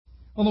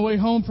On the way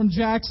home from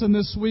Jackson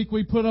this week,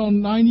 we put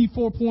on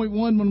 94.1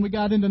 when we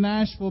got into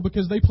Nashville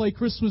because they play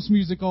Christmas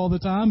music all the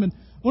time. And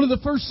one of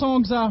the first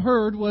songs I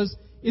heard was,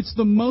 "It's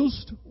the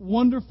Most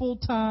Wonderful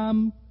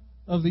Time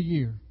of the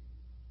Year."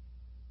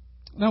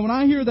 Now, when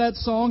I hear that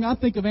song, I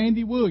think of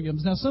Andy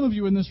Williams. Now, some of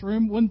you in this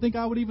room wouldn't think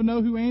I would even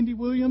know who Andy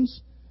Williams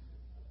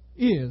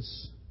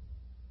is.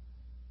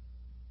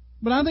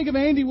 But I think of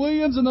Andy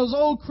Williams and those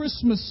old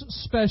Christmas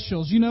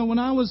specials. You know, when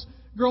I was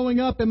growing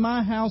up in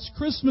my house,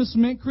 Christmas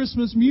meant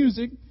Christmas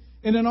music.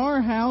 And in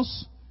our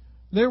house,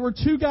 there were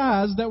two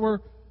guys that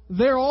were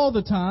there all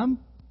the time.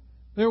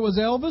 There was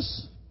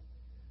Elvis,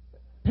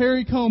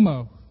 Perry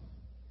Como.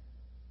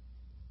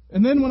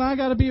 And then when I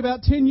got to be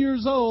about 10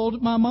 years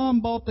old, my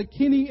mom bought the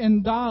Kenny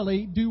and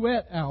Dolly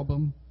duet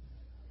album.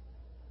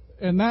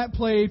 And that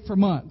played for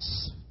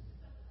months.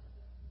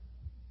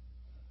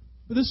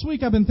 But this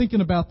week I've been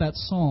thinking about that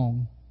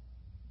song.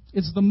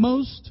 It's the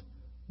most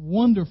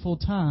wonderful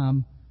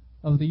time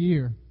of the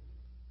year.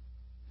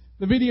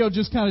 The video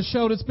just kind of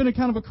showed it's been a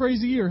kind of a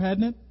crazy year,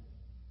 hadn't it?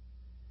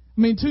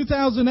 I mean,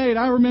 2008,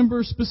 I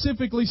remember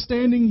specifically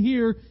standing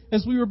here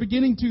as we were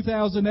beginning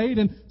 2008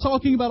 and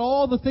talking about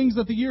all the things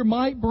that the year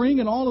might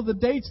bring and all of the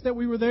dates that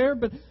we were there,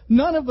 but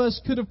none of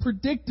us could have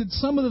predicted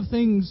some of the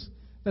things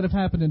that have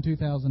happened in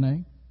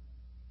 2008.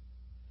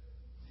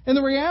 And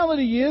the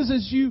reality is,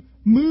 as you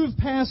move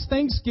past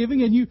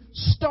Thanksgiving and you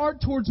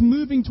start towards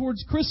moving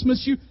towards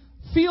Christmas, you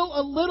feel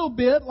a little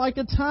bit like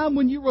a time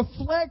when you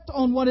reflect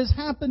on what has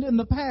happened in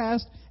the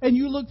past and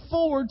you look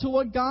forward to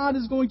what God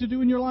is going to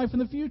do in your life in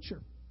the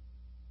future.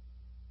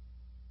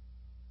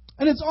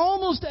 And it's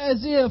almost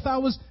as if I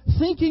was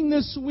thinking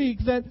this week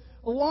that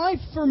life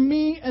for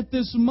me at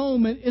this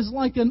moment is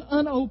like an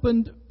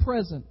unopened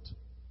present.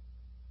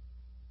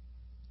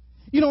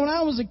 You know, when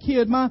I was a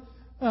kid, my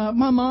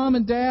mom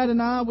and dad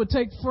and I would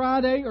take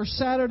Friday or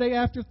Saturday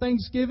after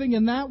Thanksgiving,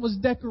 and that was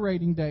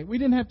decorating day. We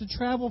didn't have to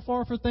travel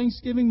far for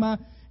Thanksgiving. My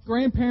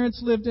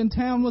grandparents lived in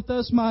town with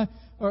us. My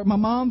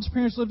mom's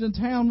parents lived in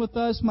town with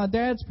us. My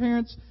dad's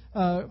parents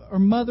or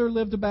mother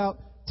lived about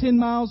 10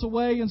 miles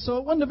away, and so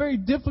it wasn't a very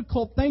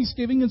difficult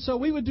Thanksgiving, and so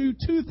we would do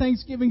 2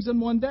 Thanksgivings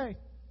in one day.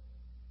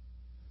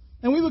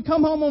 And we would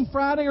come home on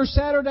Friday or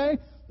Saturday,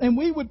 and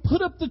we would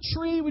put up the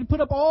tree, we'd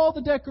put up all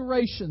the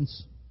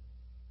decorations.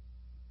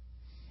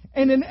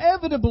 And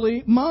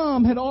inevitably,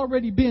 Mom had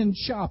already been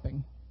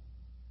shopping.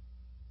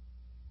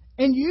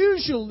 And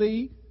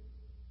usually,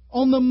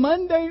 on the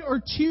Monday or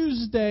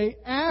Tuesday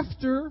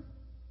after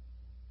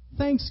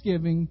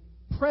Thanksgiving,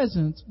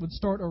 presents would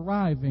start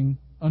arriving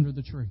under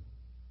the tree.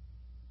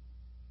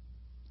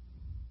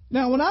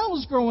 Now, when I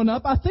was growing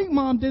up, I think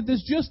Mom did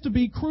this just to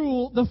be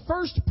cruel. The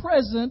first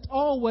present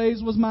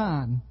always was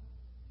mine.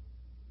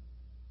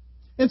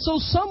 And so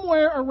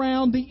somewhere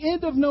around the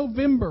end of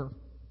November,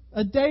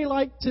 a day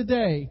like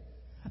today,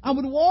 I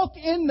would walk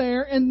in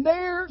there, and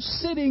there,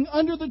 sitting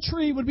under the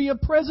tree, would be a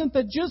present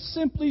that just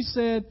simply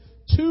said,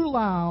 "To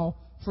Lyle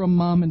from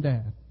Mom and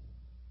Dad."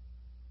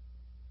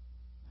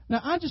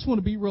 Now, I just want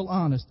to be real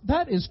honest.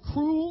 That is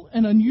cruel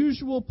and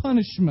unusual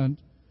punishment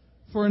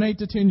for an 8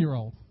 to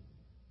 10-year-old.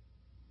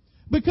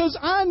 Because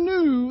I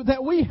knew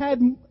that we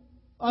had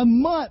a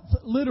month,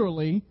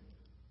 literally,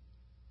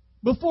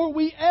 before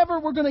we ever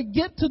were going to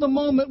get to the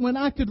moment when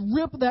I could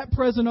rip that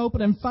present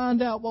open and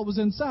find out what was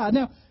inside.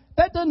 Now,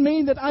 that doesn't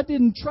mean that I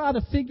didn't try to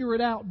figure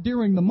it out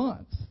during the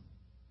month.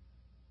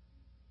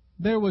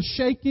 There was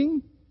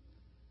shaking.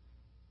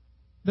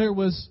 There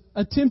was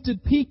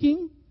attempted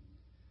peeking.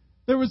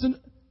 There was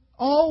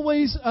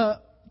always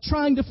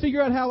trying to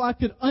figure out how I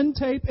could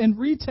untape and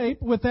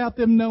retape without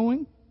them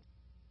knowing.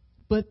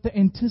 But the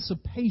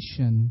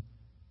anticipation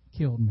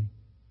killed me.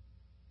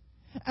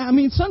 I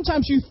mean,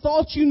 sometimes you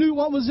thought you knew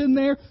what was in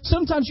there.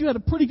 Sometimes you had a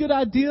pretty good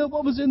idea of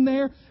what was in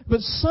there.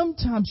 But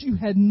sometimes you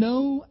had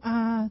no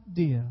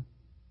idea.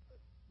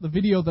 The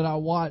video that I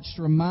watched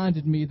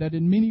reminded me that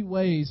in many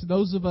ways,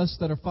 those of us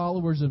that are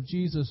followers of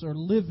Jesus are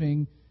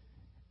living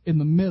in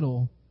the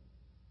middle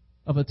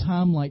of a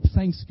time like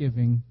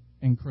Thanksgiving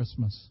and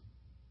Christmas.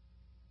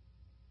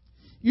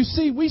 You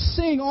see, we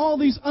sing all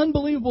these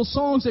unbelievable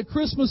songs at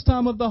Christmas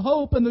time of the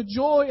hope and the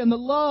joy and the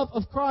love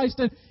of Christ.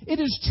 And it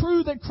is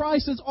true that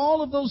Christ is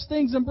all of those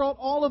things and brought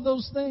all of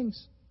those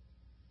things.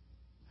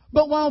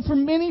 But while for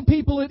many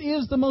people it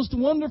is the most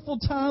wonderful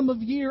time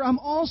of year, I'm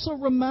also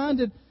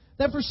reminded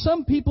that for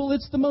some people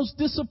it's the most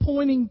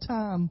disappointing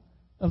time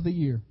of the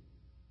year.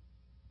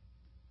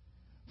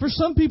 For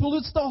some people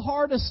it's the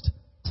hardest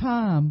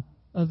time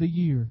of the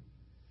year.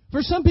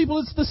 For some people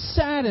it's the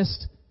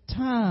saddest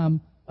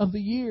time of the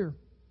year.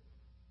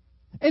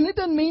 And it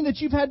doesn't mean that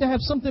you've had to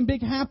have something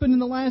big happen in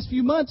the last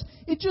few months.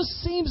 It just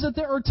seems that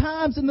there are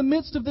times in the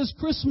midst of this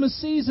Christmas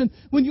season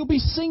when you'll be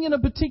singing a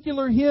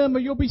particular hymn, or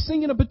you'll be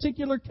singing a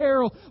particular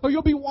carol, or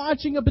you'll be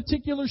watching a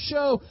particular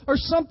show, or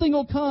something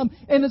will come,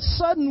 and a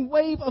sudden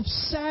wave of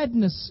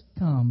sadness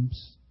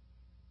comes.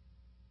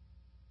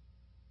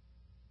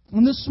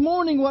 And this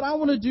morning, what I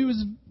want to do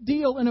is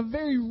deal in a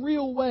very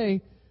real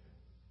way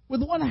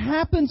with what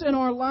happens in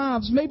our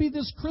lives, maybe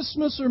this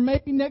Christmas or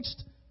maybe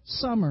next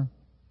summer,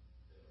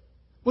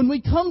 When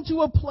we come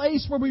to a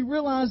place where we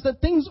realize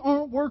that things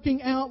aren't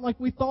working out like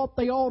we thought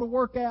they ought to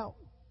work out.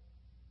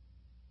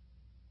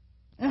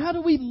 And how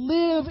do we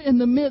live in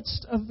the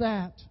midst of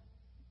that?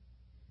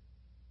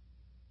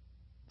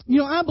 You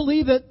know, I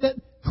believe that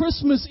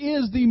Christmas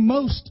is the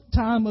most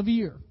time of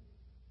year.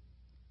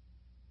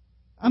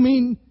 I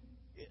mean,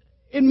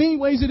 in many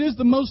ways it is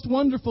the most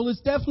wonderful.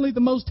 It's definitely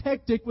the most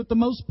hectic with the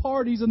most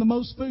parties and the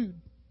most food.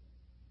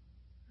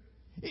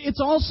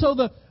 It's also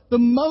the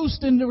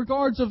most in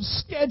regards of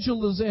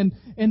schedules and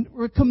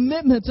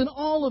commitments and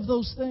all of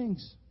those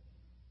things.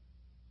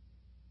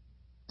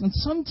 And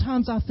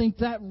sometimes I think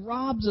that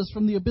robs us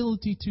from the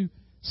ability to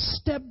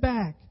step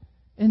back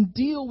and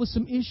deal with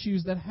some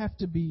issues that have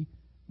to be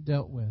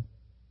dealt with.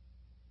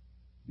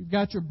 You've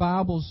got your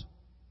Bibles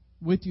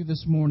with you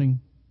this morning.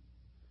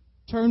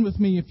 Turn with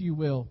me, if you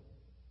will.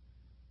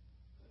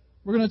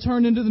 We're going to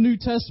turn into the New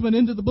Testament,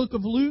 into the book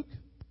of Luke,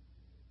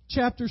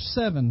 chapter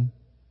 7.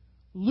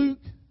 Luke,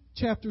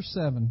 chapter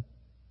 7.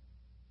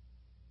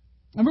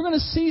 And we're going to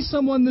see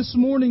someone this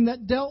morning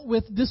that dealt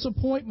with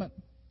disappointment.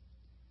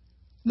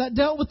 That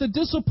dealt with the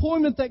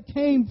disappointment that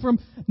came from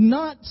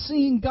not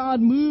seeing God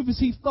move as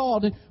He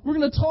thought. And we're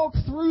going to talk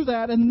through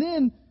that and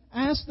then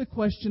ask the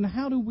question,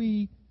 how do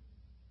we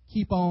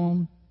keep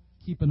on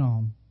keeping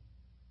on?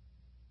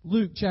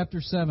 Luke chapter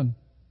 7,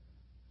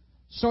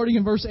 starting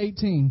in verse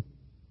 18.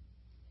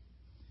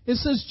 It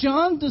says,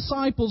 John's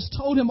disciples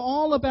told him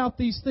all about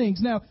these things.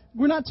 Now,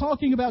 we're not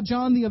talking about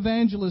John the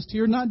evangelist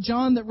here, not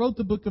John that wrote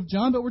the book of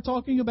John, but we're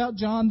talking about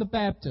John the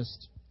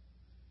Baptist.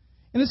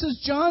 And it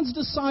says, John's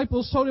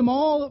disciples told him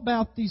all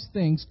about these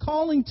things.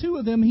 Calling two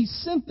of them, he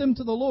sent them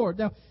to the Lord.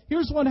 Now,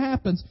 here's what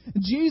happens.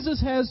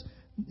 Jesus has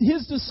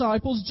his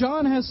disciples.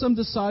 John has some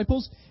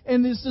disciples.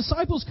 And his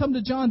disciples come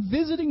to John,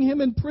 visiting him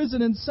in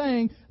prison and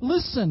saying,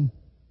 listen,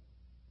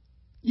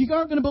 you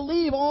aren't going to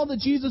believe all that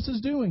Jesus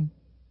is doing.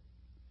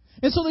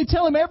 And so they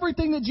tell him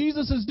everything that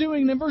Jesus is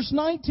doing. And in verse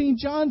 19,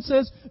 John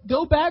says,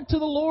 go back to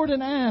the Lord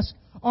and ask,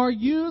 are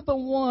you the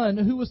one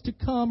who is to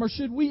come, or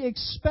should we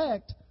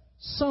expect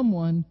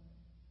someone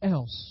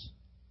else?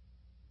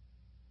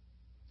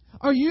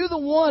 Are you the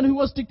one who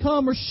was to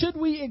come, or should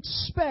we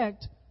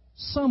expect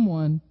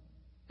someone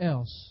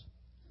else?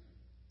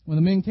 When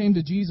the men came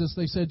to Jesus,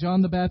 they said,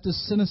 John the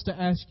Baptist sent us to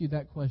ask you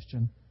that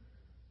question.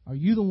 Are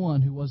you the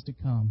one who was to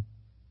come,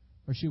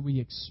 or should we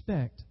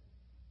expect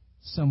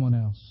someone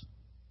else?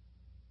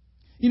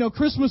 You know,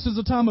 Christmas is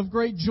a time of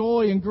great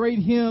joy and great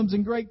hymns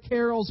and great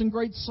carols and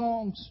great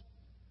songs.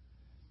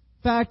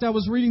 In fact, I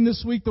was reading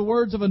this week the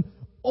words of an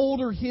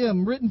older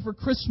hymn written for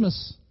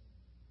Christmas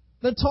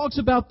that talks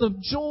about the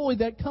joy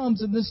that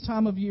comes in this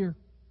time of year.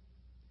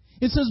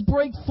 It says,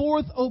 break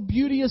forth, O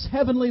beauteous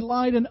heavenly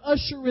light, and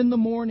usher in the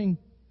morning.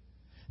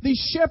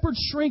 These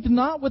shepherds shrink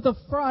not with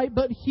affright,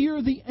 but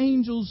hear the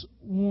angel's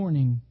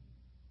warning.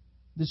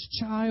 This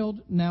child,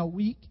 now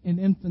weak in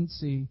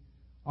infancy,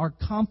 our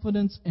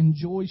confidence and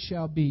joy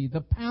shall be.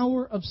 The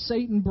power of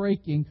Satan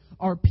breaking,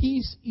 our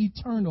peace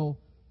eternal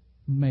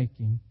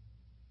making.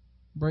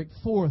 Break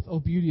forth, O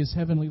beauteous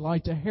heavenly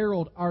light, to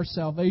herald our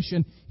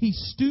salvation. He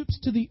stoops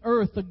to the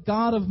earth, the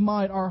God of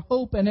might, our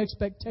hope and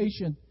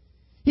expectation.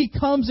 He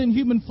comes in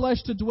human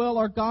flesh to dwell,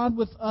 our God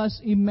with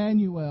us,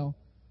 Emmanuel.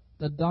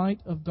 The night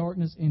of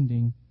darkness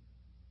ending,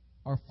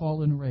 our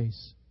fallen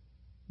race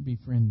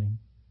befriending.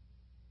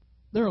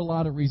 There are a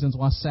lot of reasons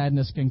why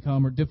sadness can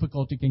come or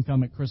difficulty can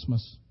come at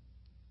Christmas.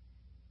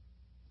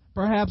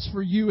 Perhaps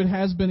for you it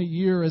has been a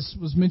year, as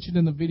was mentioned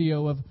in the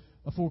video, of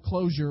a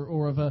foreclosure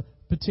or of a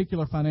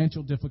particular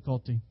financial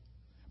difficulty.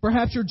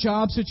 Perhaps your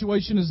job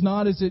situation is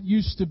not as it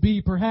used to be.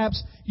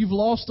 Perhaps you've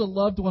lost a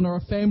loved one or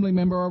a family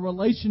member, or a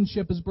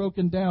relationship is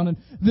broken down. And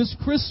this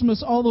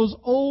Christmas, all those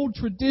old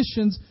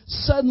traditions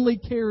suddenly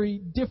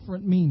carry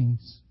different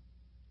meanings.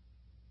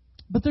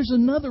 But there's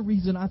another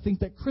reason I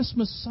think that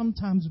Christmas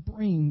sometimes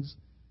brings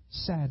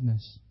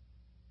sadness.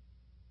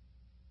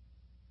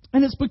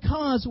 And it's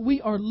because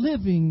we are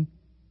living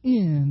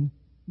in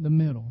the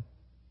middle.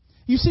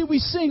 You see, we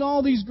sing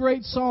all these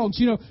great songs.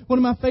 You know, one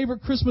of my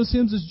favorite Christmas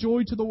hymns is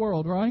Joy to the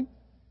World, right?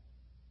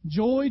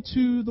 Joy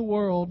to the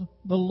world,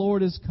 the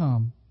Lord is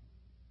come.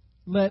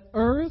 Let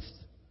earth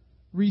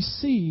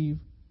receive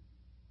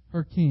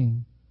her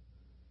King,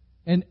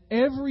 and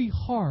every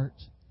heart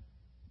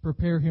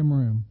prepare Him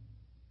room.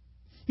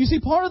 You see,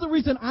 part of the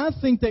reason I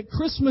think that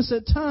Christmas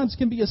at times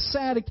can be a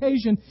sad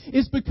occasion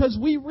is because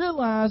we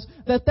realize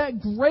that that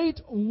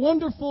great,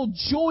 wonderful,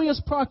 joyous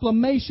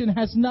proclamation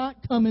has not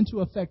come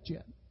into effect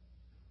yet.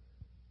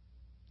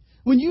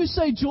 When you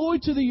say joy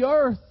to the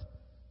earth,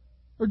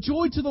 or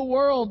joy to the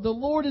world, the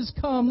Lord is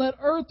come, let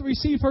earth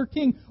receive her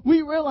King,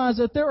 we realize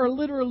that there are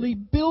literally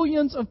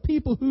billions of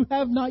people who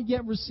have not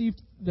yet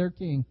received their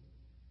King.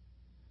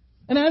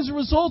 And as a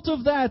result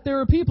of that,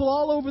 there are people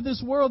all over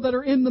this world that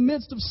are in the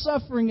midst of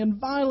suffering and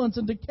violence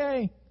and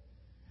decay.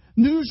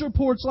 News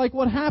reports like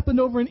what happened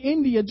over in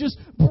India just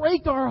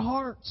break our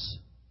hearts.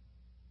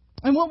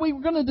 And what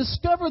we're going to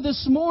discover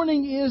this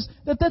morning is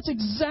that that's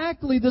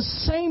exactly the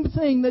same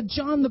thing that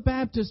John the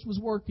Baptist was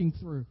working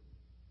through.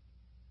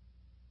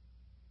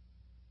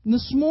 And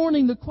this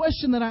morning, the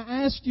question that I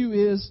ask you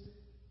is,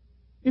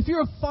 if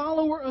you're a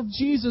follower of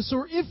Jesus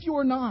or if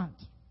you're not,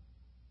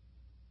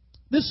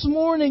 this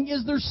morning,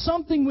 is there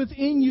something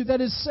within you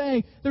that is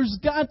saying, there's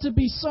got to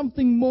be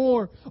something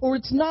more, or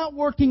it's not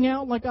working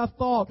out like I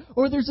thought,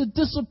 or there's a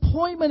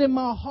disappointment in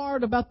my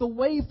heart about the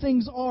way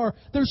things are.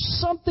 There's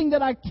something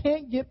that I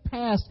can't get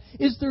past.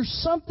 Is there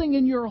something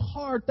in your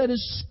heart that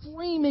is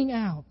screaming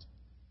out,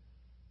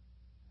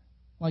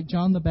 like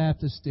John the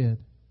Baptist did?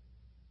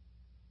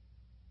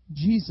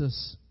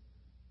 Jesus,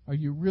 are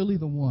you really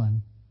the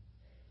one,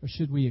 or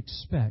should we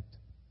expect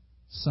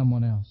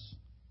someone else?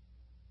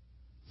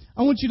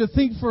 I want you to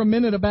think for a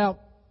minute about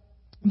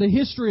the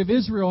history of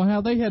Israel and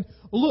how they had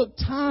looked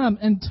time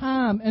and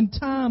time and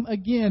time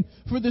again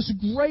for this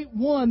great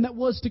one that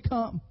was to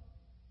come.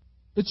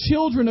 The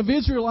children of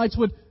Israelites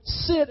would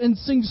sit and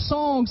sing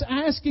songs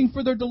asking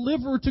for their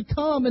deliverer to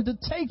come and to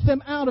take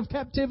them out of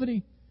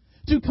captivity,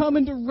 to come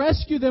and to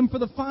rescue them for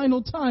the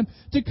final time,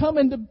 to come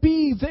and to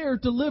be their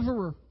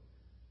deliverer.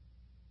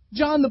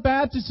 John the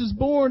Baptist is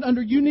born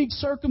under unique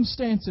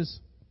circumstances.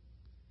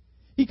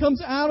 He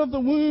comes out of the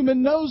womb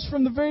and knows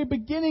from the very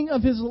beginning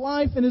of his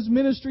life and his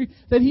ministry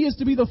that he is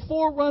to be the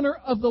forerunner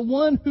of the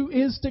one who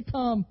is to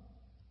come.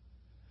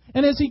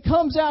 And as he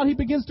comes out, he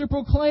begins to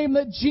proclaim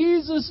that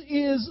Jesus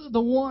is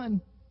the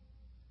one.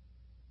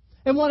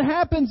 And what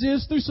happens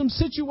is, through some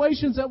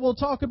situations that we'll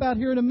talk about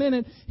here in a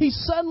minute, he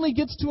suddenly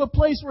gets to a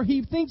place where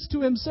he thinks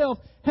to himself,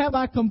 have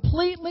I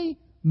completely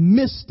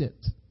missed it?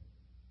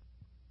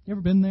 You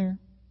ever been there?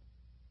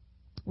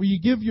 Where you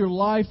give your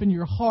life and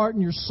your heart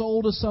and your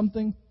soul to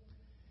something.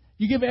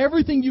 You give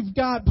everything you've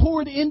got,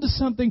 pour it into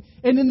something,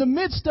 and in the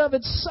midst of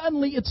it,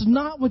 suddenly it's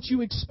not what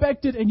you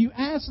expected, and you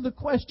ask the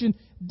question,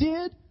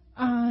 did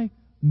I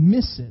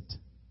miss it?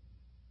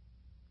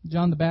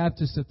 John the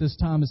Baptist at this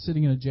time is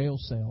sitting in a jail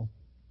cell.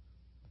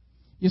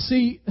 You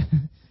see,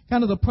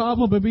 kind of the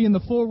problem of being the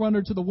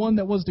forerunner to the one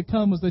that was to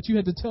come was that you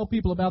had to tell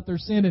people about their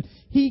sin, and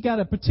he got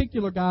a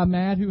particular guy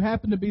mad who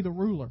happened to be the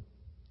ruler,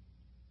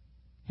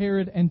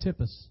 Herod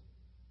Antipas.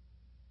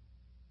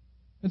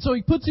 And so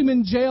he puts him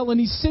in jail, and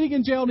he's sitting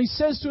in jail, and he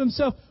says to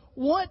himself,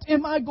 what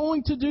am I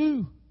going to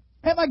do?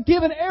 Have I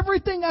given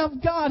everything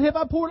I've got? Have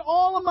I poured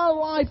all of my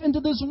life into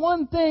this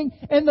one thing,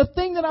 and the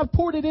thing that I've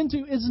poured it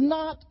into is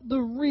not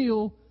the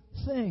real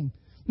thing?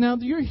 Now,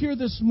 you're here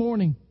this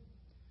morning.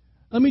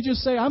 Let me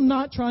just say, I'm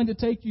not trying to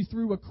take you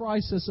through a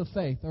crisis of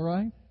faith, all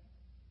right?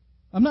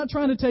 I'm not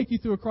trying to take you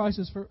through a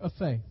crisis of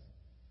faith.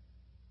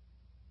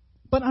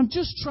 But I'm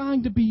just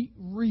trying to be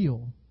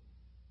real.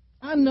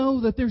 I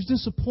know that there's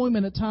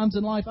disappointment at times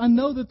in life. I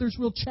know that there's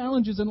real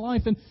challenges in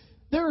life. And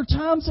there are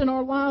times in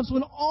our lives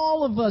when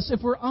all of us,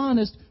 if we're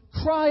honest,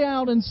 cry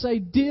out and say,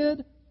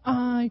 did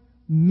I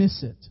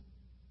miss it?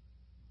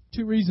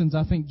 Two reasons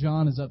I think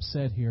John is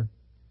upset here.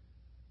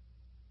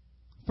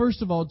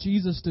 First of all,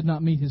 Jesus did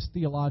not meet his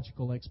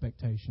theological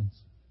expectations.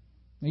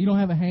 Now, you don't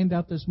have a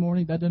handout this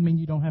morning. That doesn't mean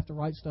you don't have to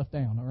write stuff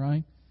down, all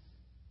right?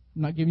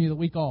 I'm not giving you the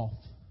week off.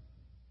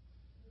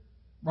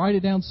 Write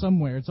it down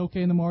somewhere. It's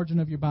okay in the margin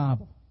of your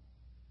Bible.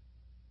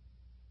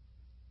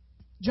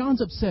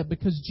 John's upset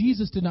because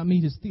Jesus did not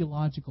meet his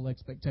theological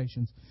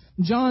expectations.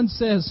 John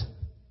says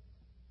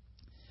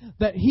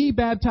that he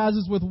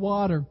baptizes with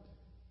water,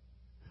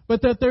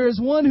 but that there is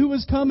one who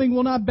is coming,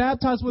 will not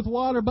baptize with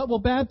water, but will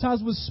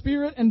baptize with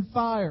Spirit and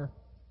fire.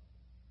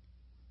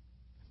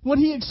 What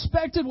he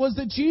expected was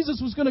that Jesus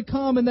was going to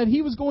come and that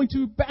he was going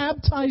to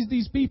baptize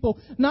these people,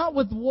 not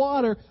with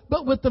water,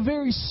 but with the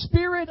very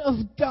Spirit of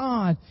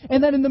God.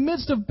 And that in the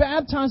midst of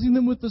baptizing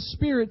them with the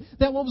Spirit,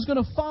 that what was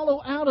going to follow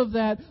out of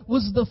that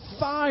was the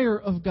fire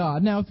of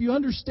God. Now, if you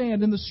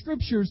understand, in the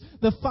Scriptures,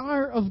 the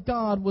fire of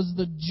God was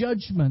the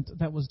judgment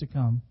that was to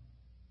come.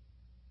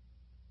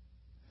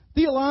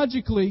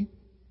 Theologically,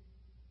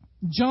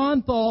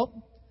 John thought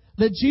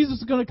that Jesus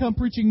was going to come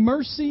preaching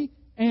mercy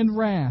and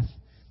wrath.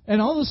 And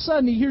all of a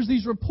sudden, he hears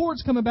these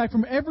reports coming back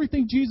from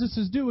everything Jesus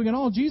is doing, and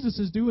all Jesus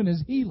is doing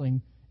is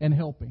healing and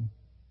helping.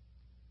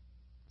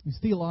 He's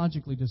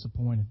theologically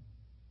disappointed.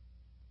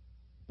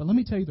 But let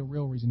me tell you the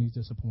real reason he's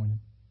disappointed.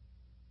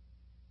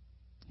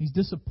 He's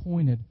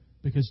disappointed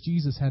because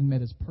Jesus hadn't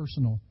met his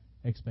personal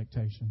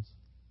expectations.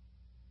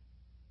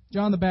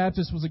 John the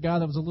Baptist was a guy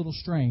that was a little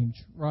strange,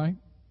 right?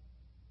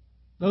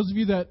 Those of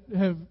you that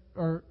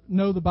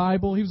know the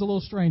Bible, he was a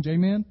little strange,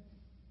 amen?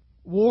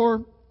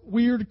 Wore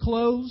weird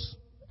clothes,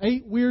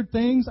 ate weird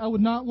things. I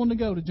would not want to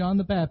go to John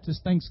the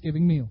Baptist's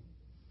Thanksgiving meal.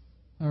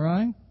 All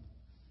right?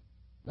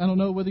 I don't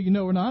know whether you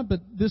know or not, but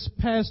this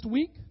past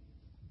week,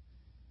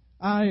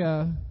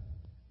 I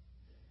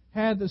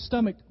had a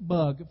stomach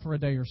bug for a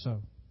day or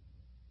so.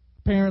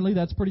 Apparently,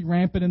 that's pretty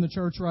rampant in the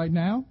church right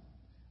now.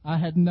 I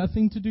had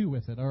nothing to do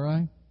with it, all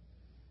right?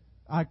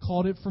 I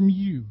caught it from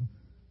you.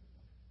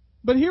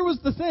 But here was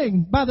the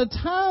thing. By the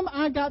time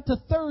I got to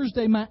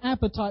Thursday, my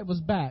appetite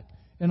was back.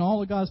 And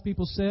all of God's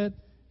people said,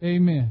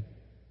 amen.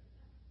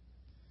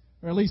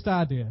 Or at least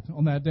I did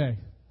on that day.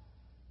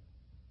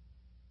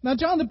 Now,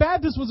 John the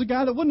Baptist was a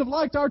guy that wouldn't have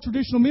liked our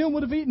traditional meal,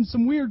 would have eaten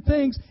some weird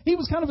things. He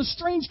was kind of a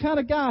strange kind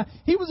of guy.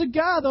 He was a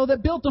guy, though,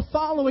 that built a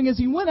following as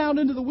he went out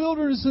into the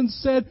wilderness and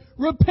said,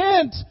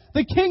 "Repent!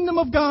 The kingdom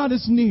of God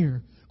is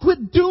near.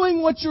 Quit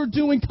doing what you're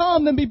doing.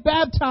 Come and be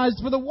baptized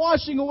for the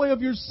washing away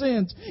of your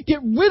sins. Get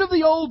rid of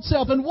the old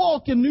self and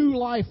walk in new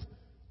life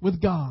with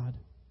God."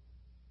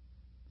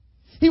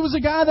 He was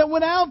a guy that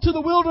went out to the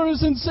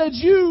wilderness and said,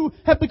 "You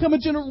have become a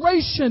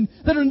generation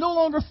that are no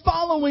longer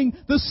following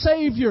the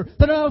Savior,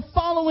 that are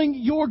following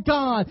your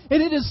God.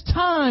 And it is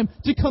time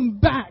to come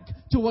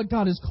back to what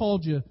God has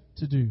called you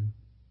to do."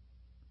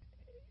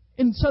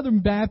 In Southern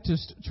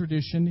Baptist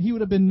tradition, he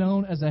would have been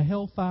known as a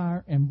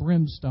hellfire and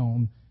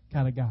brimstone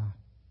kind of guy.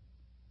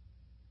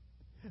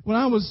 When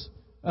I was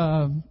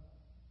at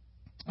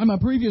my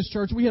previous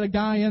church, we had a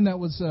guy in that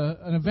was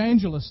an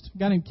evangelist, a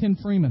guy named Ken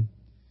Freeman.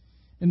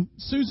 And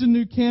Susan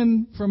knew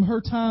Ken from her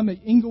time at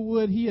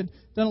Inglewood. He had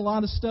done a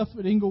lot of stuff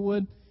at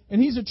Inglewood.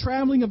 And he's a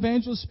traveling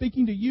evangelist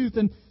speaking to youth.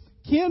 And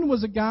Ken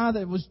was a guy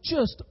that was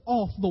just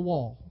off the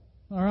wall.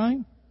 All right?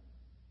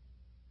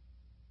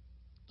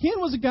 Ken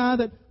was a guy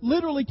that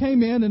literally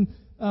came in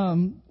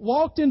and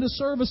walked into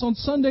service on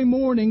Sunday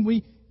morning.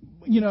 We,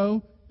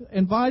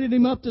 invited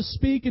him up to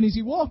speak. And as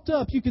he walked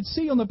up, you could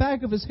see on the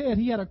back of his head,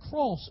 he had a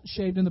cross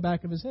shaved in the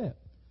back of his head.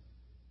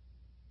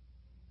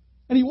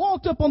 And he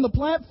walked up on the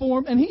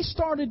platform and he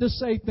started to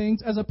say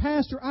things as a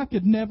pastor I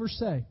could never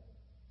say.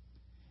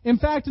 In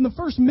fact, in the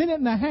first minute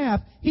and a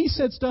half, he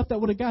said stuff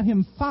that would have got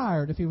him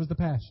fired if he was the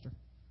pastor.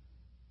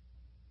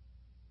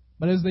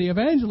 But as the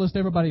evangelist,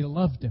 everybody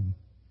loved him.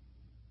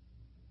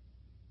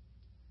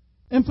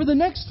 And for the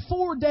next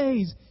 4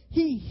 days,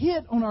 he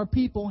hit on our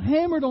people,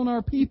 hammered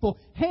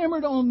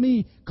on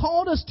me,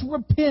 called us to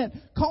repent,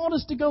 called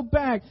us to go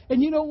back.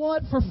 And you know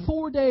what? For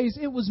 4 days,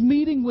 it was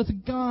meeting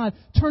with God,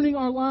 turning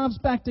our lives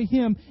back to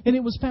Him. And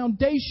it was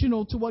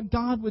foundational to what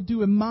God would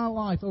do in my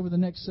life over the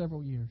next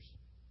several years.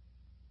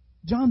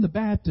 John the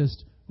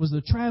Baptist was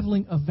the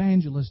traveling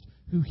evangelist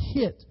who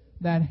hit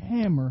that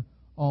hammer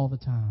all the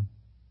time.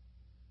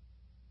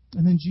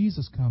 And then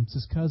Jesus comes,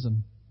 his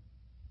cousin.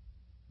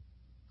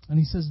 And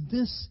he says,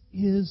 "This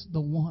is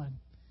the one."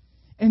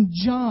 And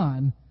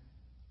John,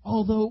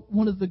 although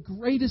one of the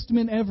greatest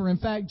men ever, in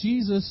fact,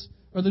 Jesus,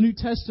 or the New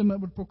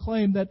Testament would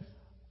proclaim that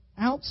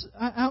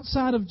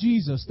outside of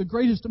Jesus, the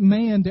greatest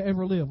man to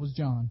ever live was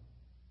John.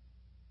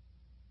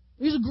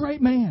 He's a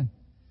great man.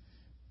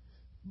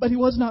 But he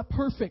was not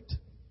perfect.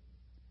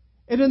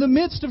 And in the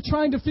midst of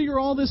trying to figure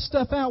all this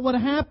stuff out, what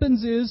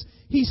happens is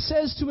he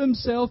says to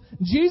himself,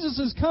 Jesus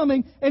is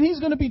coming, and He's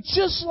going to be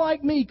just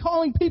like me,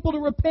 calling people to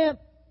repent.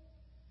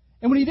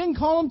 And when He didn't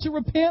call them to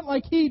repent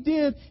like He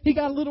did, he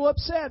got a little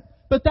upset.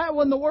 But that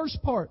wasn't the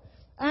worst part.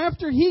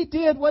 After he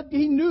did what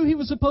he knew he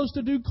was supposed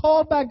to do,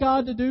 called by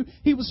God to do,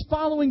 he was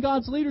following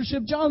God's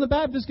leadership. John the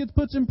Baptist gets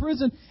put in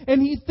prison,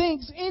 and he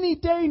thinks any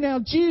day now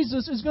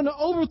Jesus is going to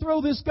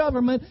overthrow this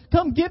government,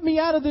 come get me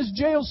out of this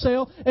jail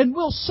cell, and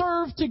we'll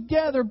serve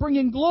together,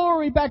 bringing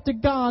glory back to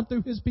God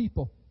through His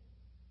people.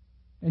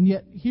 And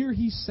yet here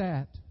he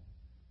sat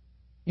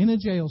in a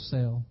jail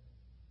cell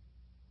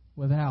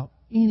without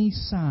any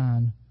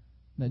sign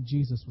that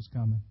Jesus was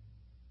coming.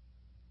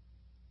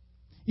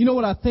 You know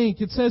what I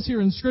think? It says here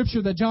in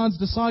Scripture that John's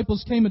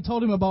disciples came and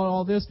told him about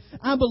all this.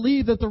 I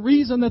believe that the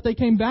reason that they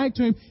came back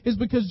to him is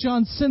because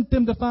John sent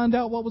them to find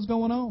out what was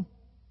going on.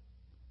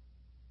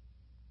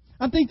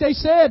 I think they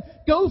said,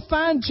 "Go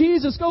find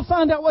Jesus. Go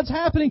find out what's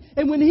happening.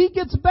 And when He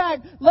gets back,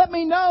 let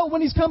me know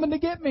when He's coming to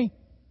get me."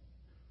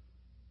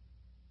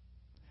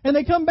 And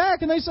they come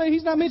back and they say,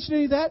 "He's not mentioning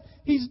any of that.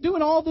 He's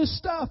doing all this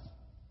stuff."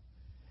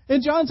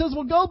 And John says,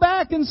 "Well, go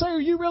back and say, are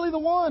you really the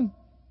one?"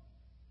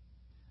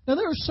 Now,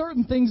 there are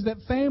certain things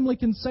that family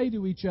can say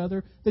to each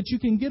other that you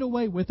can get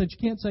away with that you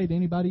can't say to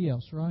anybody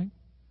else, right?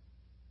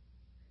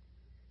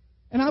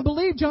 And I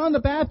believe John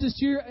the Baptist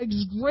here,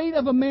 as great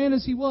of a man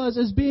as he was,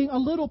 as being a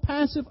little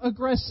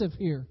passive-aggressive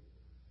here.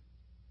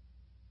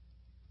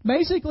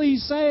 Basically,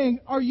 he's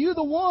saying, are you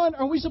the one,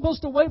 or are we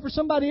supposed to wait for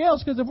somebody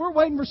else? Because if we're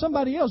waiting for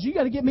somebody else, you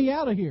got to get me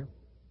out of here.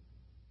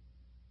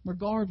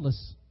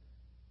 Regardless,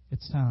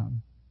 it's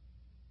time.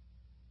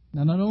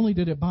 Now, not only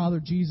did it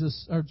bother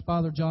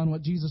John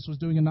what Jesus was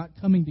doing and not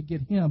coming to get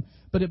him,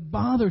 but it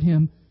bothered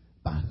him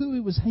by who he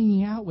was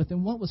hanging out with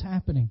and what was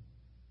happening.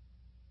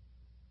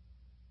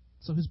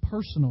 So his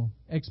personal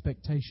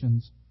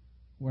expectations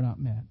were not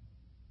met.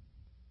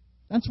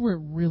 That's where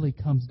it really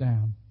comes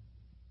down.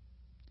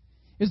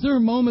 Is there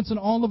moments in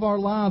all of our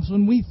lives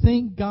when we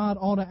think God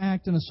ought to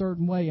act in a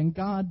certain way and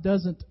God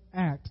doesn't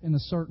act in a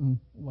certain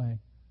way?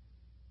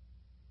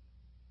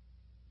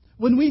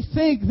 When we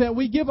think that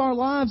we give our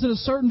lives in a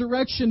certain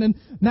direction and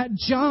that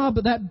job,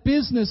 that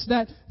business,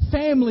 that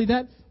family,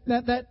 that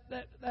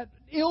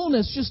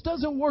illness just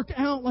doesn't work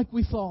out like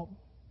we thought.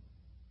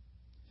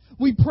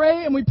 We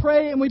pray and we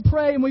pray and we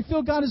pray and we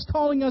feel God is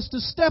calling us to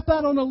step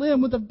out on a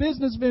limb with a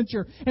business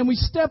venture, and we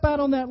step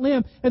out on that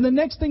limb and the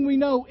next thing we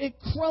know, it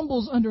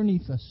crumbles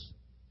underneath us.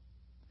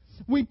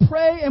 We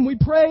pray and we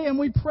pray and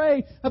we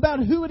pray about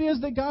who it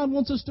is that God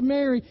wants us to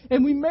marry.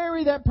 And we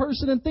marry that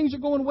person and things are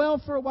going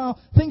well for a while.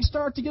 Things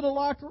start to get a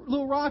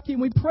little rocky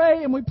and we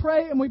pray and we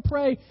pray and we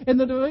pray and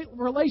the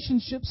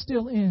relationship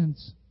still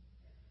ends.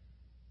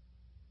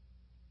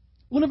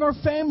 One of our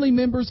family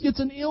members gets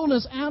an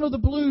illness out of the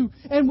blue,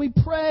 and we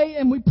pray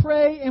and we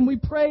pray and we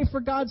pray for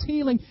God's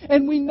healing.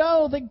 And we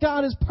know that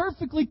God is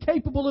perfectly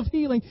capable of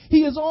healing.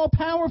 He is all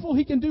powerful.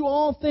 He can do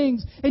all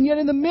things. And yet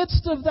in the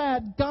midst of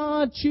that,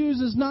 God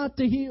chooses not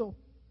to heal.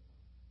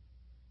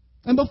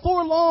 And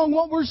before long,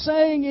 what we're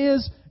saying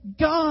is,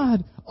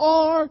 God,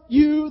 are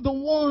you the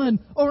one?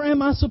 Or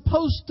am I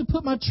supposed to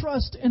put my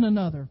trust in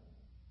another?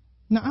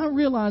 Now, I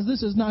realize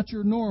this is not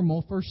your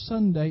normal first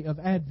Sunday of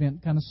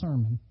Advent kind of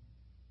sermon.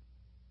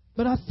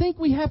 But I think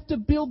we have to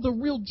build the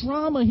real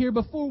drama here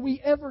before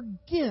we ever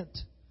get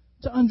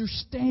to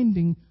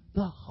understanding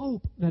the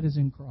hope that is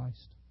in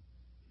Christ.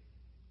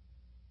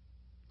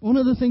 One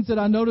of the things that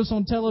I notice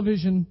on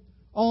television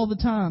all the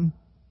time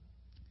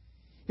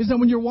is that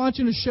when you're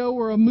watching a show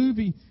or a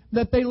movie,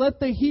 that they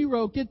let the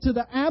hero get to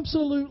the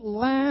absolute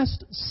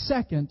last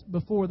second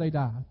before they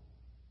die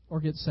or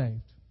get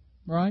saved.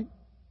 Right?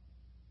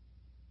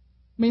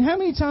 I mean, how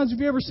many times have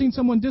you ever seen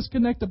someone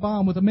disconnect a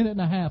bomb with a minute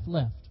and a half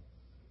left?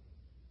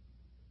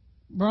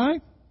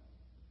 Right?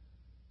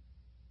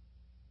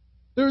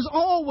 There's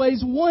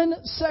always 1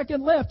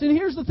 second left. And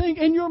here's the thing.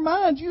 In your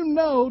mind, you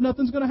know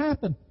nothing's going to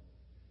happen.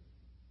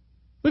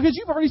 Because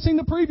you've already seen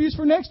the previews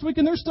for next week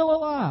and they're still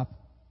alive.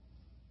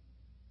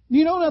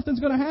 You know nothing's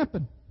going to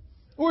happen.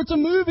 Or it's a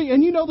movie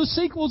and you know the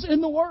sequel's in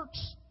the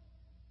works.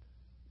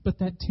 But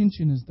that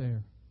tension is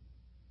there.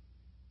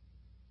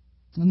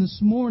 And this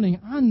morning,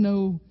 I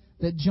know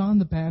that John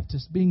the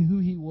Baptist, being who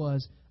he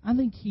was, I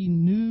think he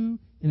knew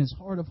in his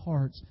heart of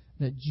hearts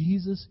that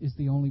Jesus is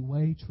the only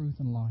way, truth,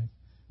 and life.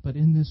 But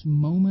in this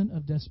moment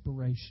of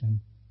desperation,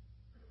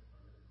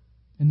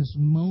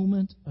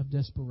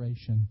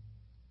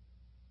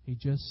 he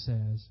just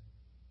says,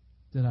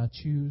 did I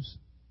choose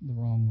the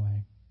wrong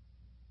way?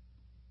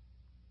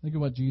 Look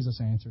at what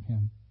Jesus answered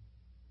him.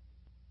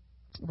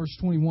 Verse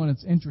 21,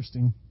 it's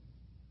interesting.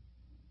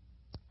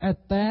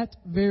 At that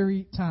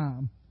very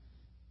time,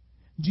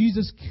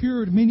 Jesus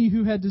cured many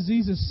who had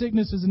diseases,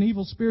 sicknesses, and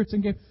evil spirits,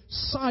 and gave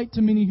sight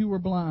to many who were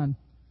blind.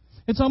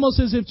 It's almost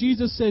as if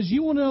Jesus says,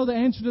 you want to know the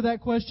answer to that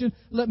question?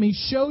 Let me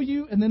show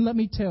you, and then let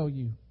me tell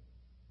you.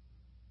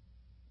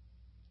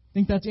 I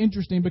think that's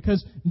interesting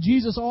because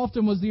Jesus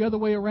often was the other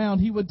way around.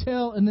 He would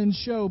tell and then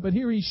show, but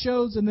here he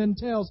shows and then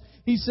tells.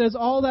 He says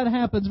all that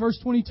happens. Verse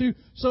 22,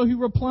 so he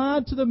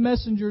replied to the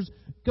messengers,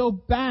 go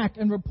back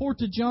and report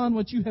to John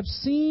what you have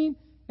seen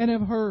and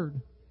have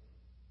heard.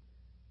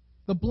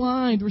 The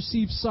blind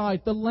receive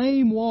sight, the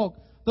lame walk,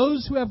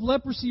 those who have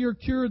leprosy are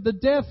cured, the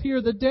deaf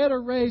hear, the dead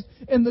are raised,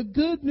 and the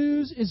good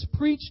news is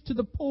preached to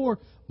the poor.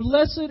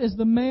 Blessed is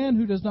the man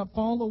who does not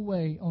fall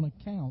away on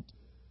account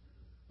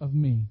of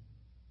me.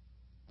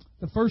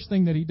 The first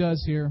thing that he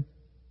does here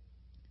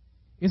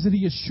is that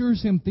he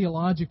assures him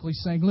theologically,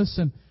 saying,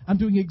 listen, I'm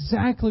doing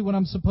exactly what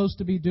I'm supposed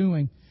to be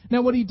doing.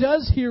 Now what he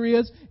does here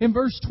is, in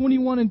verse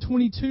 21 and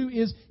 22,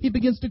 is he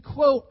begins to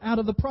quote out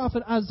of the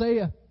prophet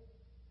Isaiah.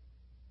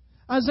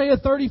 Isaiah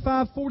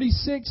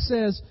 35:46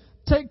 says,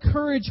 take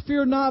courage,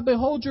 fear not,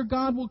 behold your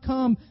God will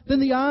come. Then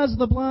the eyes of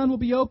the blind will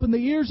be opened, the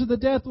ears of the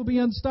deaf will be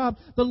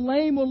unstopped, the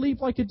lame will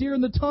leap like a deer,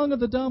 and the tongue of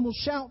the dumb will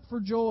shout for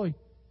joy.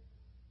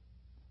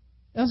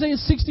 Isaiah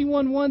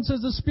 61:1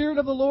 says, the Spirit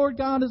of the Lord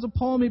God is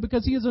upon me,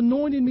 because He has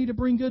anointed me to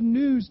bring good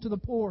news to the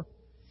poor.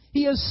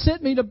 He has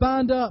sent me to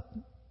bind up,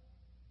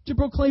 to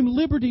proclaim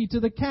liberty to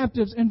the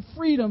captives and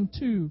freedom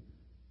to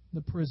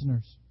the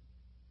prisoners.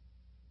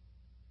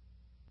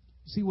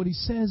 See, what he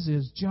says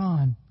is,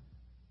 John,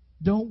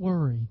 don't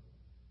worry.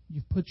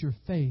 You've put your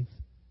faith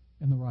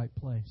in the right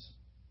place.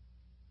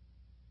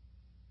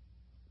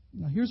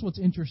 Now, here's what's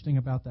interesting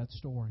about that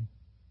story.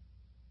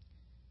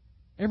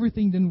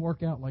 Everything didn't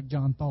work out like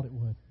John thought it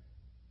would.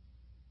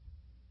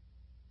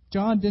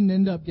 John didn't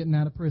end up getting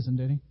out of prison,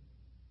 did he?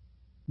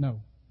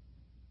 No.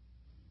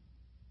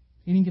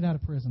 He didn't get out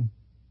of prison.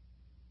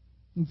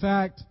 In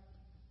fact,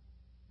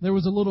 there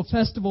was a little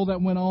festival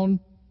that went on.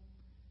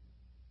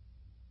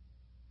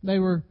 They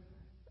were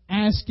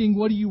asking,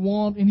 what do you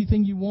want?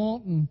 Anything you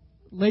want? And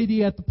a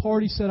lady at the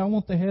party said, I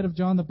want the head of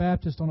John the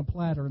Baptist on a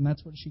platter. And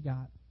that's what she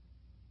got.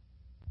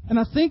 And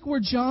I think where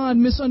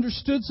John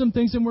misunderstood some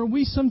things and where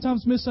we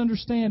sometimes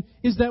misunderstand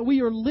is that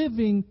we are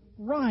living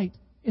right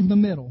in the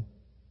middle.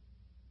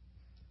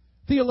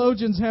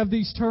 Theologians have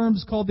these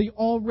terms called the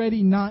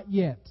already not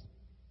yet.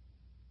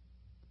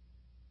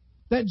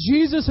 That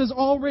Jesus has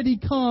already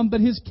come,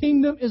 but His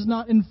kingdom is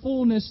not in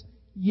fullness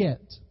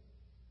yet.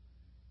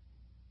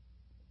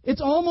 It's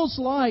almost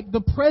like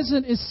the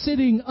present is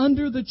sitting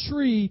under the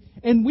tree,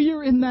 and we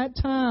are in that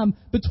time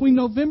between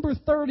November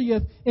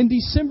 30th and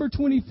December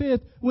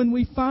 25th when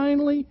we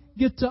finally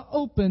get to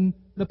open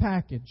the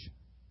package.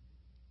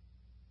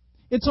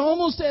 It's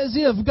almost as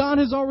if God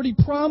has already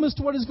promised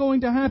what is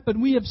going to happen.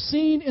 We have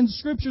seen in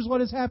Scriptures what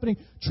is happening.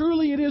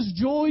 Truly it is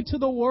joy to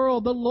the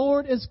world. The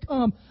Lord is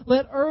come.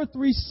 Let earth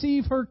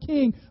receive her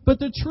King. But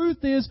the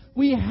truth is,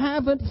 we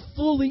haven't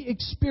fully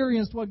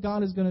experienced what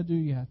God is going to do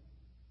yet.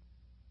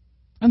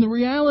 And the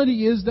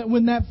reality is that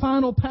when that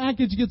final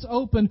package gets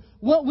opened,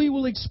 what we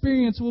will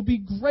experience will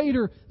be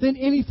greater than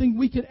anything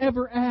we could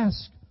ever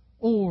ask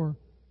or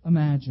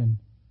imagine.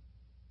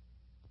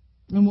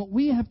 And what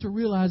we have to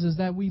realize is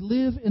that we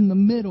live in the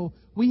middle.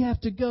 We have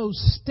to go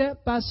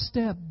step by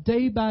step,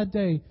 day by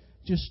day,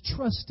 just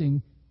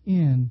trusting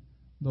in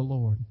the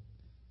Lord.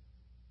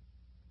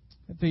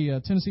 At the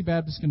Tennessee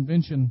Baptist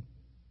Convention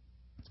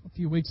a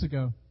few weeks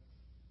ago,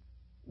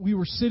 we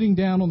were sitting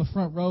down on the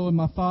front row, and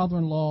my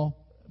father-in-law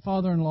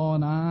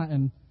and I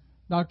and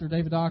Dr.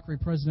 David Dockery,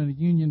 president of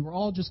the union, were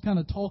all just kind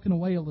of talking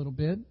away a little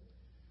bit.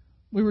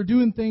 We were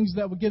doing things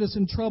that would get us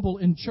in trouble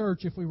in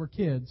church if we were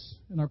kids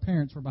and our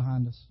parents were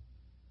behind us.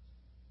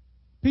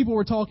 People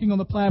were talking on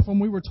the platform.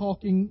 We were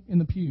talking in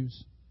the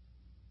pews.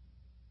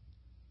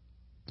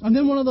 And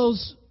then one of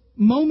those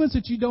moments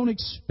that you don't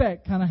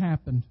expect kind of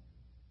happened.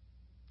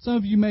 Some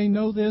of you may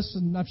know this,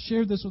 and I've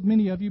shared this with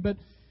many of you, but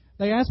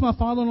they asked my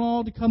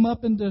father-in-law to come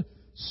up and to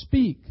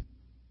speak.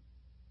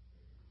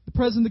 The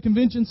president of the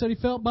convention said he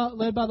felt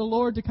led by the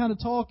Lord to kind of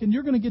talk, and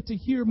you're going to get to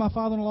hear my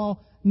father-in-law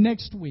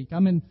next week.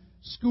 I'm in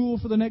school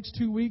for the next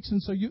 2 weeks,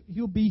 and so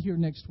he'll be here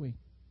next week.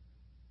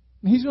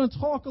 And he's going to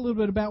talk a little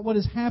bit about what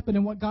has happened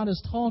and what God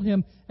has taught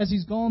him as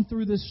he's gone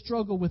through this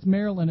struggle with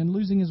Marilyn and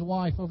losing his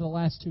wife over the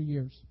last 2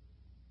 years.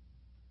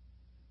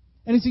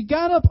 And as he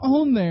got up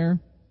on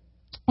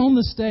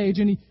the stage,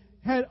 and he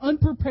had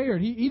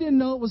unprepared, he didn't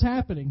know it was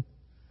happening.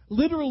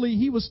 Literally,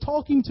 he was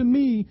talking to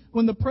me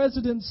when the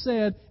president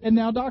said, "And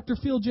now, Dr.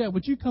 Phil Jett,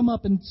 would you come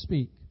up and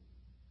speak?"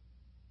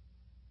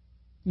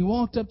 He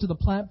walked up to the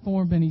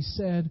platform and he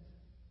said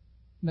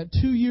that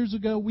 2 years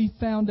ago we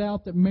found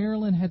out that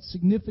Marilyn had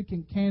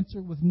significant cancer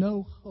with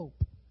no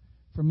hope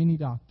from any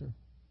doctor.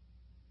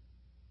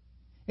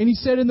 And he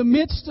said in the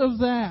midst of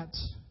that,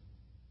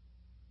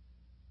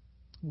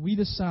 we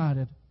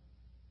decided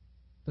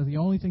that the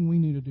only thing we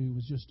knew to do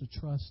was just to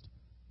trust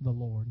the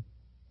Lord.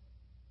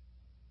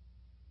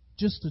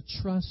 Just to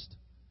trust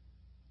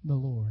the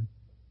Lord.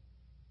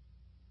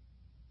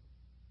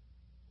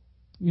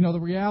 You know, the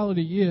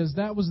reality is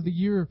that was the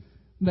year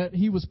that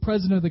he was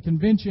president of the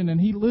convention, and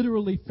he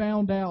literally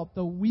found out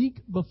the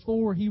week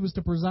before he was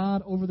to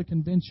preside over the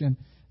convention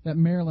that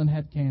Marilyn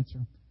had cancer.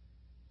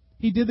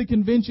 He did the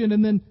convention,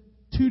 and then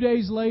 2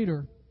 days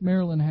later,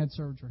 Marilyn had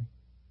surgery.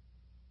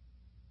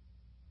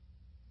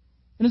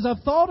 And as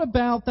I've thought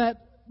about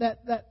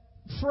that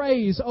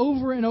phrase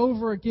over and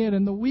over again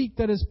in the week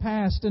that has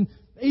passed, and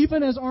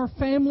even as our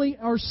family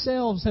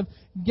ourselves have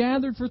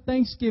gathered for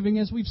Thanksgiving,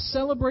 as we've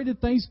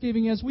celebrated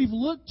Thanksgiving, as we've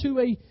looked to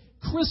a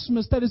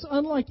Christmas that is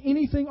unlike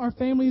anything our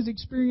family has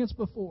experienced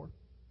before.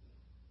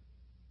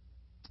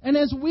 And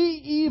as we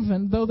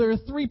even, though there are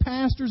 3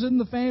 pastors in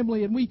the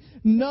family, and we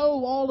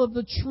know all of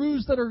the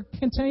truths that are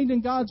contained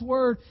in God's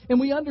Word, and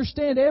we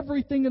understand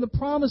everything in the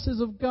promises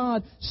of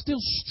God,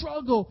 still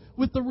struggle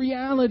with the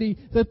reality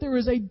that there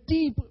is a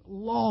deep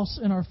loss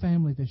in our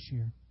family this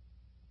year.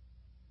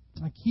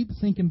 I keep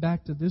thinking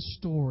back to this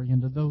story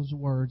and to those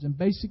words, and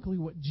basically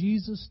what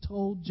Jesus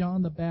told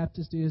John the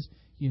Baptist is,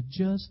 you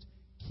just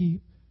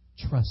keep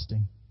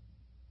trusting.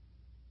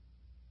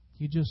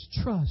 You just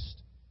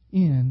trust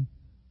in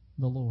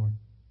the Lord.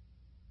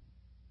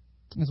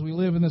 As we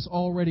live in this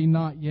already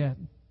not yet,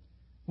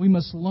 we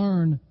must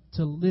learn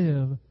to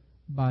live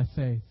by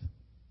faith.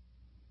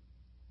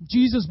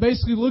 Jesus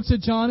basically looks at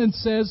John and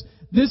says,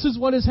 this is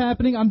what is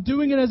happening. I'm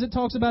doing it as it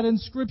talks about in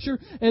Scripture.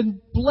 And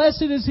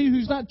blessed is he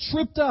who's not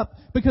tripped up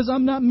because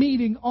I'm not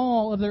meeting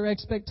all of their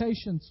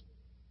expectations.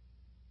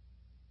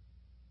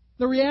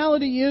 The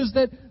reality is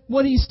that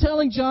what he's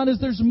telling John is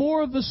there's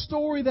more of the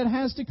story that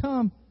has to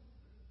come.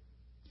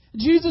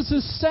 Jesus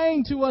is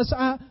saying to us,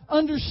 I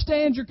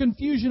understand your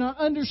confusion. I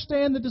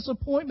understand the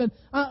disappointment.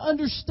 I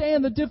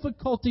understand the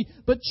difficulty.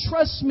 But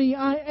trust me,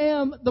 I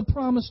am the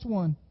promised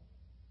one.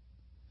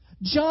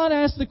 John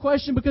asked the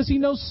question because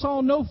he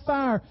saw no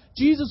fire.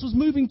 Jesus was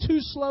moving too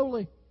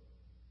slowly.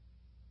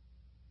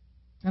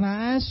 And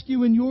I ask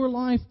you in your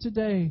life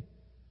today,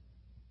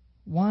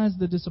 why is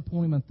the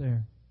disappointment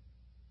there?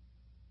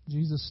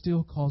 Jesus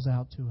still calls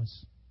out to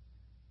us.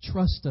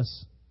 Trust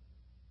us.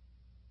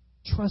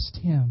 Trust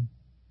Him.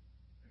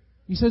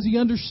 He says He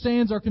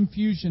understands our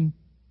confusion.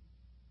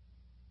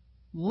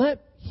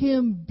 Let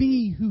Him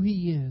be who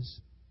He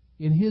is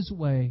in His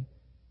way,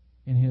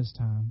 in His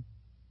time.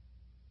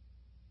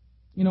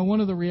 You know, one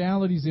of the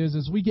realities is,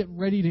 as we get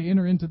ready to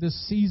enter into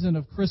this season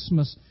of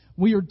Christmas,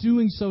 we are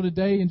doing so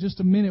today. In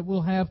just a minute,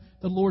 we'll have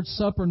the Lord's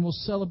Supper and we'll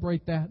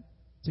celebrate that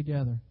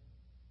together.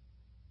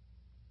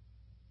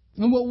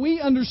 And what we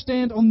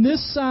understand on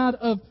this side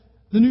of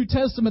the New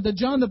Testament that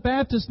John the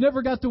Baptist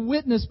never got to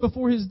witness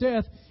before his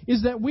death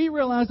is that we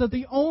realize that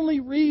the only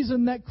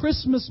reason that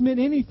Christmas meant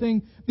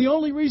anything, the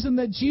only reason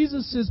that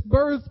Jesus'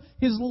 birth,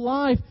 His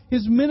life,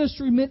 His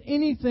ministry meant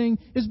anything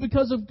is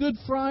because of Good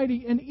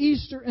Friday and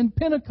Easter and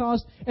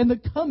Pentecost and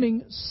the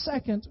coming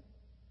second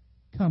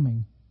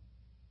coming.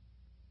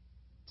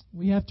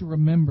 We have to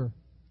remember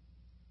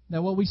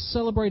that what we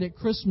celebrate at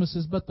Christmas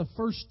is but the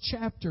first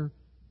chapter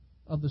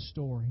of the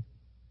story.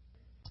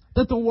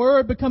 That the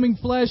Word becoming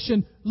flesh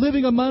and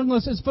living among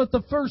us is but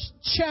the first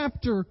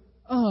chapter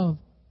of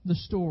the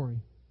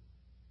story.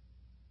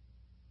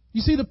 You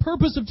see, the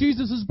purpose of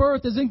Jesus'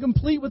 birth is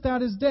incomplete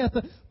without His death.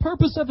 The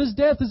purpose of His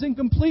death is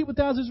incomplete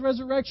without His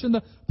resurrection.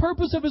 The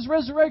purpose of His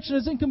resurrection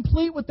is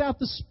incomplete without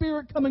the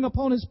Spirit coming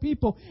upon His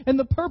people. And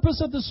the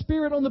purpose of the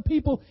Spirit on the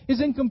people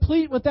is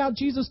incomplete without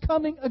Jesus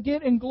coming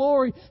again in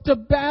glory to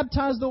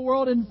baptize the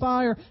world in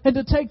fire and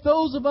to take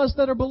those of us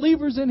that are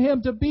believers in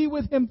Him to be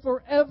with Him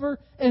forever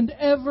and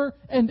ever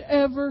and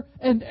ever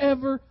and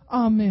ever.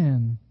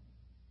 Amen.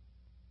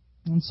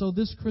 And so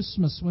this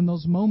Christmas, when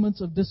those moments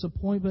of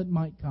disappointment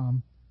might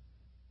come,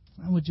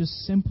 I would just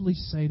simply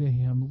say to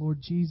Him, Lord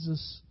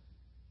Jesus,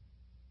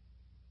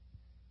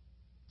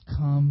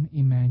 come,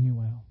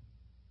 Emmanuel.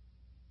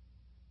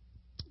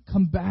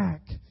 Come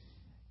back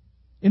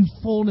in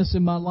fullness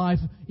in my life.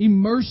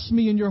 Immerse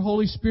me in your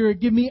Holy Spirit.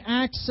 Give me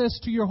access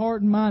to your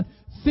heart and mind.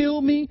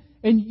 Fill me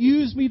and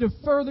use me to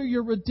further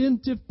your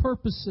redemptive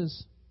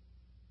purposes.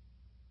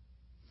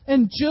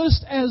 And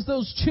just as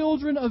those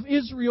children of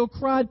Israel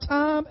cried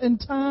time and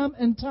time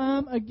and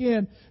time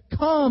again,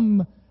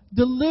 come,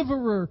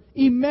 Deliverer,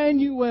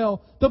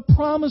 Emmanuel, the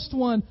promised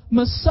one,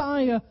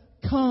 Messiah,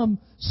 come.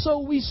 So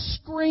we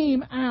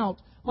scream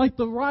out like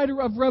the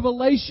writer of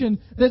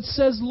Revelation that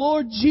says,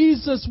 Lord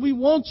Jesus, we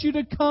want you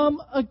to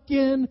come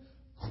again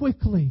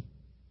quickly.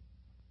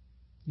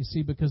 You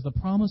see, because the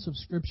promise of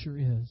Scripture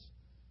is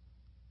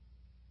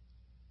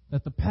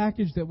that the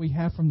package that we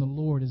have from the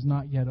Lord is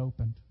not yet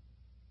opened.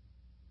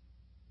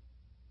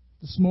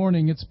 This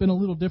morning, it's been a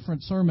little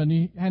different sermon.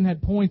 He hadn't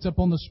had points up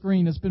on the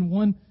screen. It's been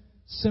one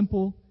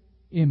simple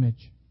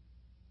image.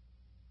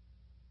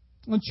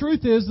 The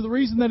truth is, the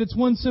reason that it's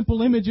one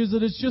simple image is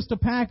that it's just a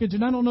package,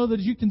 and I don't know that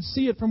you can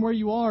see it from where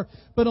you are,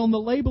 but on the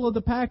label of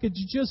the package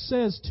it just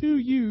says, "To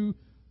you,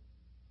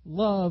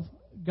 love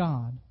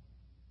God."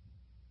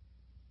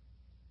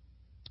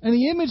 And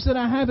the image that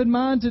I have in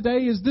mind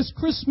today is this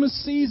Christmas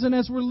season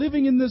as we're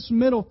living in this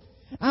middle.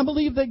 I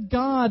believe that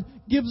God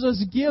gives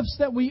us gifts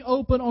that we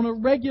open on a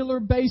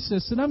regular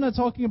basis. And I'm not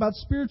talking about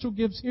spiritual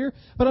gifts here,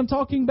 but I'm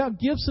talking about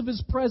gifts of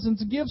His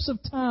presence, gifts of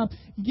time,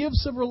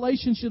 gifts of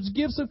relationships,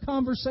 gifts of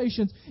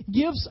conversations,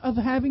 gifts of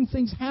having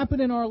things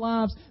happen in our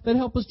lives that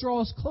help us draw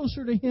us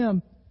closer to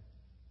Him.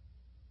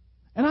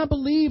 And I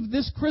believe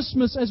this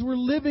Christmas, as we're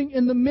living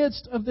in the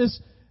midst of this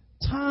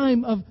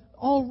time of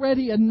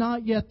already and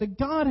not yet, that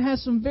God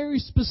has some very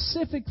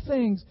specific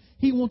things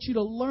He wants you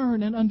to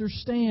learn and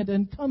understand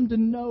and come to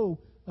know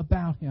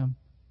about Him.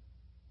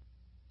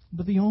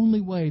 But the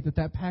only way that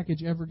that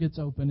package ever gets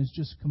open is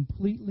just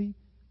completely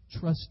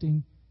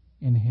trusting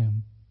in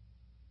Him.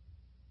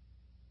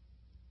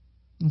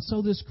 And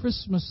so this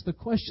Christmas, the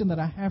question that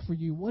I have for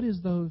you, what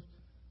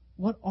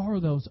are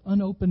those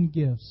unopened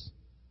gifts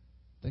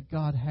that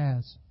God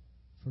has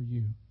for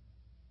you?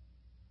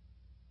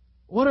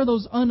 What are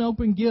those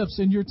unopened gifts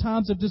in your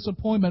times of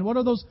disappointment? What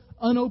are those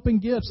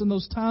unopened gifts in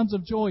those times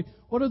of joy?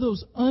 What are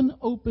those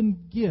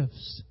unopened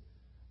gifts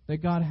that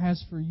God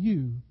has for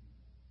you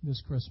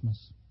this Christmas?